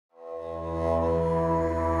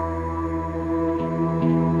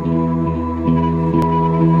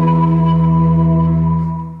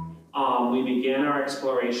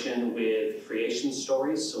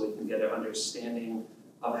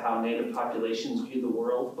how native populations view the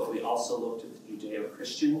world, but we also looked at the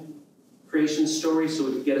Judeo-Christian creation story so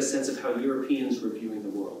we could get a sense of how Europeans were viewing the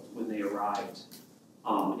world when they arrived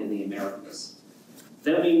in the Americas.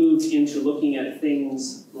 Then we moved into looking at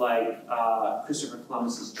things like Christopher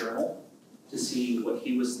Columbus's journal to see what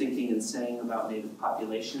he was thinking and saying about native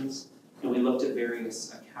populations. And we looked at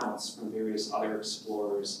various accounts from various other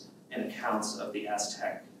explorers and accounts of the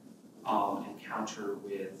Aztec encounter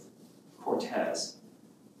with Cortez.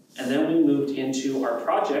 And then we moved into our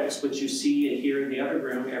projects, which you see here in the other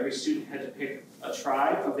room. Every student had to pick a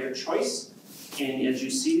tribe of their choice. And as you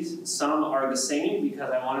see, some are the same because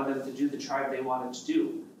I wanted them to do the tribe they wanted to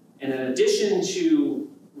do. And in addition to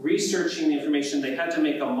researching the information, they had to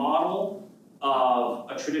make a model of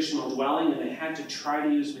a traditional dwelling, and they had to try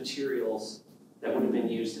to use materials that would have been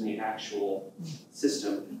used in the actual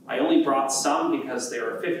system. I only brought some because there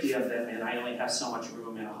are 50 of them, and I only have so much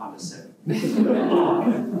room in a Honda Civic.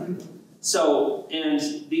 And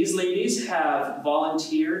these ladies have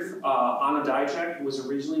volunteered. Anna Dijak was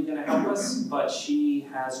originally going to help us, but she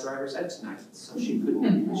has driver's ed tonight, so she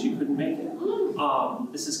couldn't make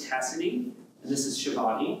it. This is Cassidy, and this is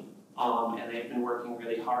Shivani, and they've been working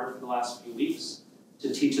really hard for the last few weeks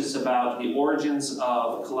to teach us about the origins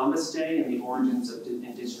of Columbus Day and the origins of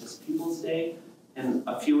Indigenous Peoples Day, and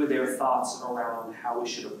a few of their thoughts around how we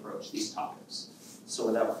should approach these topics. So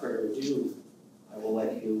without further ado, I will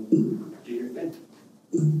let you do your thing.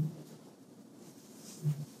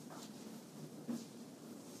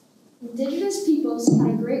 Indigenous peoples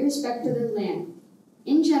had a great respect for their land.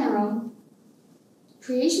 In general,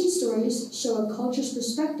 creation stories show a culture's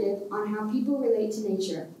perspective on how people relate to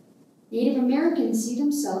nature. Native Americans see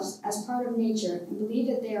themselves as part of nature and believe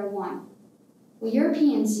that they are one. While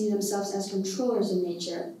Europeans see themselves as controllers of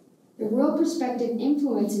nature, their world perspective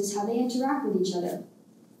influences how they interact with each other.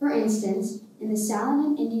 For instance, in the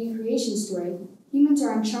Salinan Indian creation story, humans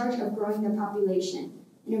are in charge of growing their population,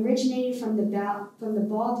 and originated from the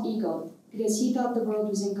bald eagle because he thought the world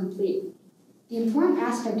was incomplete. The important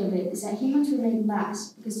aspect of it is that humans were made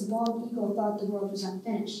last because the bald eagle thought the world was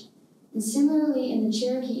unfinished. And similarly, in the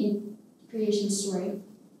Cherokee creation story,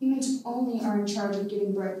 humans only are in charge of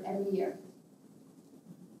giving birth every year.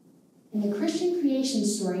 In the Christian creation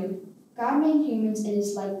story, God made humans in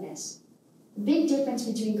his likeness. The big difference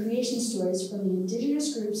between creation stories from the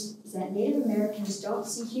indigenous groups is that Native Americans don't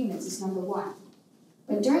see humans as number one.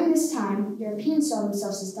 But during this time, Europeans saw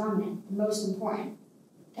themselves as dominant and most important.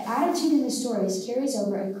 The attitude in the stories carries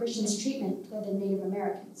over in Christians' treatment toward the Native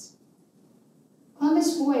Americans.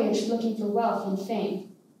 Columbus voyaged looking for wealth and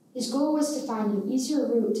fame. His goal was to find an easier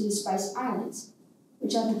route to the Spice Islands,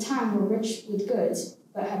 which at the time were rich with goods,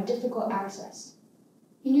 but had difficult access.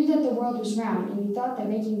 He knew that the world was round, and he thought that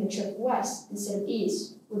making the trip west instead of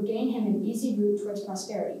east would gain him an easy route towards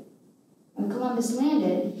prosperity. When Columbus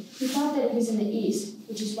landed, he thought that he was in the east,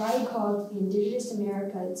 which is why he called the indigenous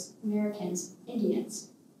Americans Indians.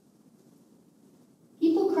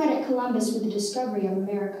 People credit Columbus with the discovery of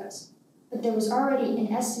Americas, but there was already an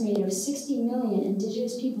estimated of 60 million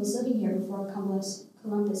indigenous peoples living here before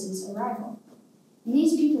Columbus's arrival. And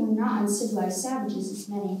these people were not uncivilized savages as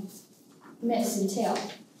many myths entail.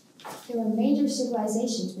 They were major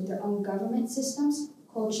civilizations with their own government systems,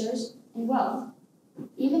 cultures, and wealth.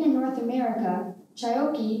 Even in North America,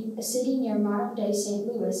 Chioke, a city near modern-day St.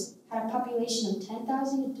 Louis, had a population of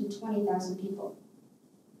 10,000 to 20,000 people.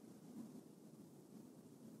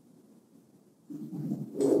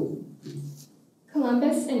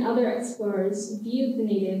 Columbus and other explorers viewed the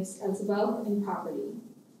natives as wealth and property.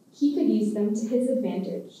 He could use them to his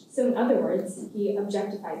advantage, so in other words, he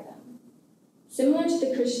objectified them. Similar to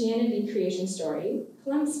the Christianity creation story,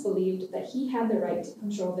 Columbus believed that he had the right to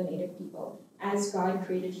control the native people, as God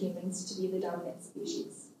created humans to be the dominant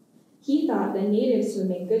species. He thought the natives would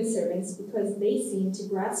make good servants because they seemed to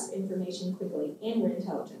grasp information quickly and were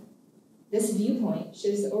intelligent. This viewpoint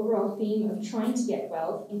shows the overall theme of trying to get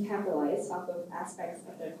wealth and capitalize off of aspects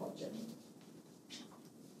of their culture.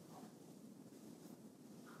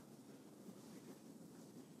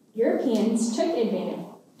 Europeans took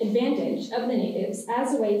advantage of the natives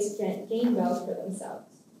as a way to gain wealth for themselves.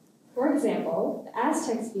 For example, the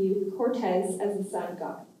Aztecs viewed Cortez as the sun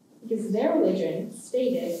god, because their religion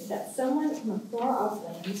stated that someone from a far-off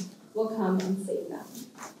land will come and save them.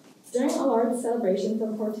 During a large celebration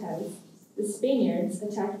for Cortez, the Spaniards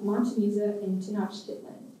attacked Montemisa and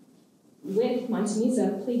Tenochtitlan, with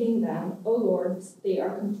Montemisa pleading them, "O lords, they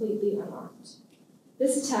are completely unarmed."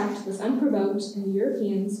 This attack was unprovoked, and the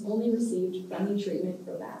Europeans only received friendly treatment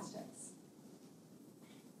from the Aztecs.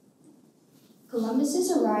 Columbus's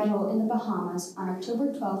arrival in the Bahamas on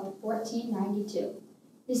October 12, 1492.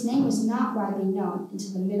 His name was not widely known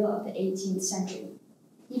until the middle of the 18th century.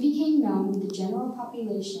 He became known with the general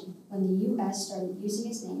population when the U.S. started using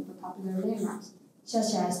his name for popular landmarks,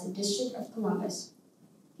 such as the District of Columbus.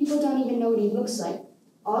 People don't even know what he looks like.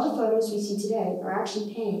 All the photos we see today are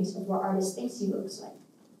actually paintings of what artists think he looks like.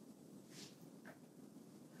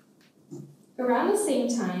 Around the same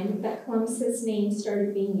time that Columbus's name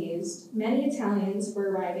started being used, many Italians were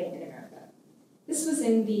arriving in America. This was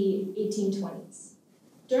in the 1820s.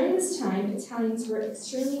 During this time, Italians were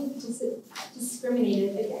extremely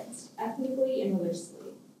discriminated against, ethnically and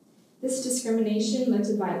religiously. This discrimination led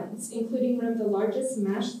to violence, including one of the largest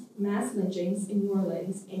mass lynchings in New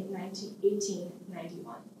Orleans in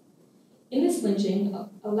 1891. In this lynching,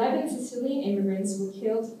 11 Sicilian immigrants were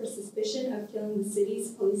killed for suspicion of killing the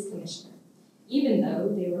city's police commissioner, even though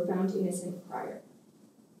they were found innocent prior.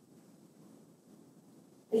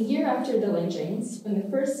 A year after the lynchings, when the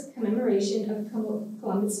first commemoration of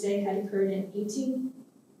Columbus Day had occurred in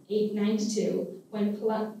 1892, when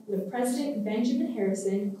President Benjamin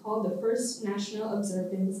Harrison called the first national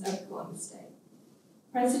observance of Columbus Day.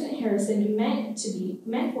 President Harrison meant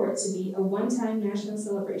for it to be a one-time national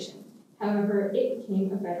celebration. However, it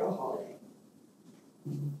became a federal holiday.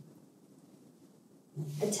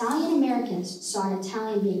 Italian Americans saw an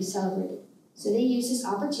Italian being celebrated, so they used this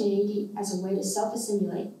opportunity as a way to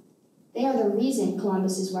self-assimilate. They are the reason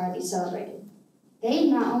Columbus is widely celebrated. They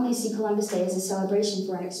not only see Columbus Day as a celebration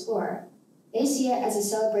for an explorer, they see it as a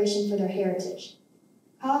celebration for their heritage.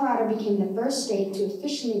 Colorado became the first state to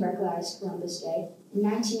officially recognize Columbus Day in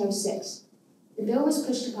 1906. The bill was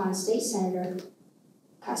pushed upon State Senator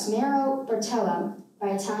Cosmero Bertella by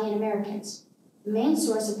Italian Americans. The main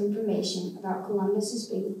source of information about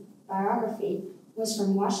Columbus's biography was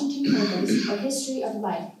from Washington Irving's A History of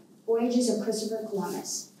Life, Voyages of Christopher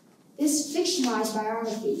Columbus. This fictionalized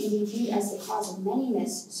biography can be viewed as the cause of many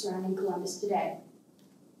myths surrounding Columbus today.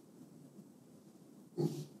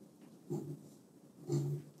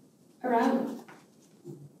 Around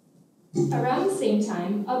the same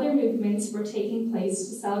time, other movements were taking place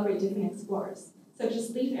to celebrate different explorers, such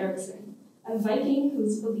as Leif Erikson, a Viking who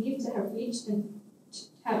is believed to have reached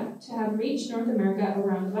North America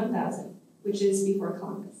around 1000, which is before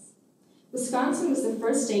Columbus. Wisconsin was the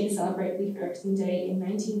first state to celebrate Leif Erikson Day in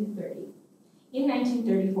 1930. In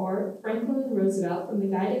 1934, Franklin Roosevelt, from the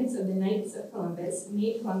guidance of the Knights of Columbus,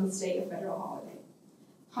 made Columbus Day a federal holiday.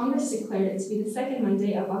 Congress declared it to be the second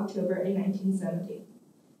Monday of October in 1970.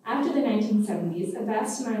 After the 1970s, a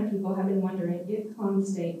vast amount of people have been wondering if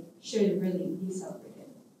Columbus Day should really be celebrated.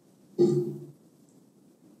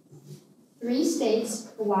 3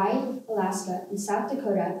 states, Hawaii, Alaska, and South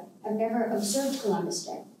Dakota, have never observed Columbus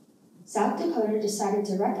Day. South Dakota decided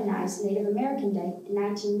to recognize Native American Day in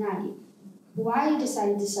 1990. Hawaii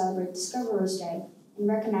decided to celebrate Discoverers Day and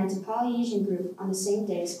recognize a Polynesian group on the same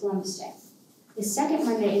day as Columbus Day, the second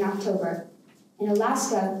Monday in October, and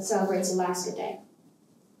Alaska celebrates Alaska Day.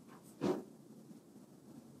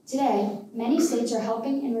 Today, many states are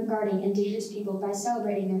helping and regarding Indigenous people by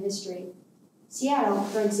celebrating their history. Seattle,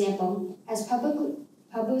 for example, has publicly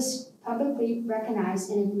recognized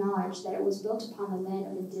and acknowledged that it was built upon the land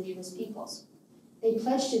of Indigenous peoples. They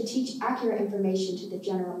pledged to teach accurate information to the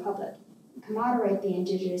general public and commemorate the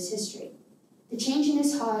Indigenous history. The change in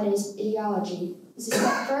this holiday's ideology is a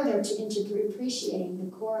step further into appreciating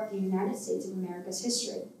the core of the United States of America's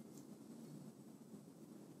history.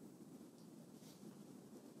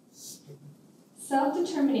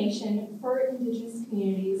 Self-determination for Indigenous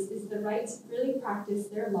communities is the right to freely practice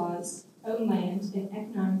their laws, own land, and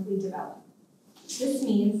economically develop. This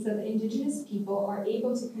means that the Indigenous people are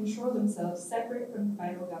able to control themselves separate from the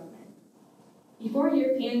federal government. Before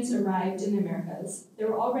Europeans arrived in the Americas, there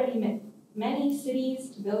were already many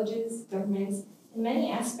cities, villages, governments, and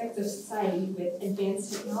many aspects of society with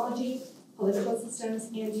advanced technology, political systems,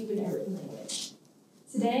 and even a written language.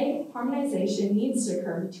 Today, harmonization needs to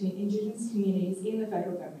occur between Indigenous communities and the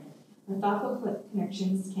federal government, where thoughtful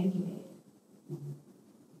connections can be made.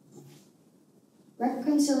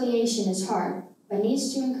 Reconciliation is hard, but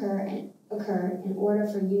needs to occur in order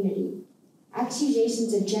for unity.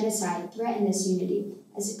 Accusations of genocide threaten this unity,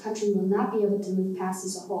 as the country will not be able to move past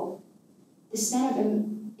as a whole. The sin of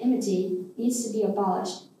enmity needs to be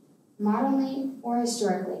abolished, modernly or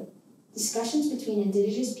historically. Discussions between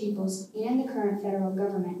Indigenous peoples and the current federal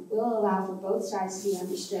government will allow for both sides to be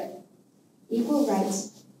understood. Equal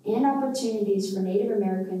rights and opportunities for Native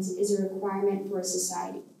Americans is a requirement for a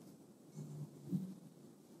society.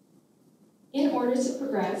 In order to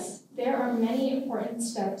progress, there are many important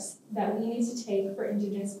steps that we need to take for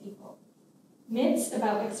Indigenous people. Myths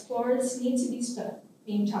about explorers need to be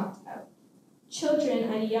being talked about. Children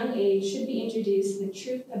at a young age should be introduced to the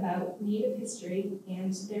truth about Native history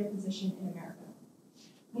and their position in America.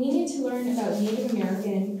 We need to learn about Native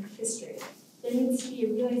American history. There needs to be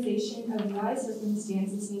a realization of why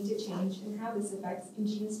circumstances need to change and how this affects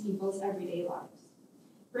Indigenous peoples' everyday lives.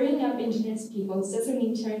 Bringing up Indigenous peoples doesn't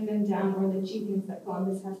mean turning them down or the achievements that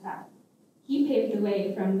Columbus has had. He paved the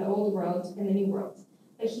way from the Old World and the New World,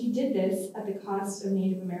 but he did this at the cost of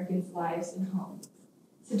Native Americans' lives and homes.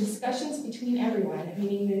 So discussions between everyone,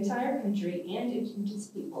 meaning the entire country and Indigenous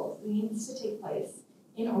peoples, needs to take place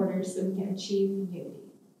in order so we can achieve unity.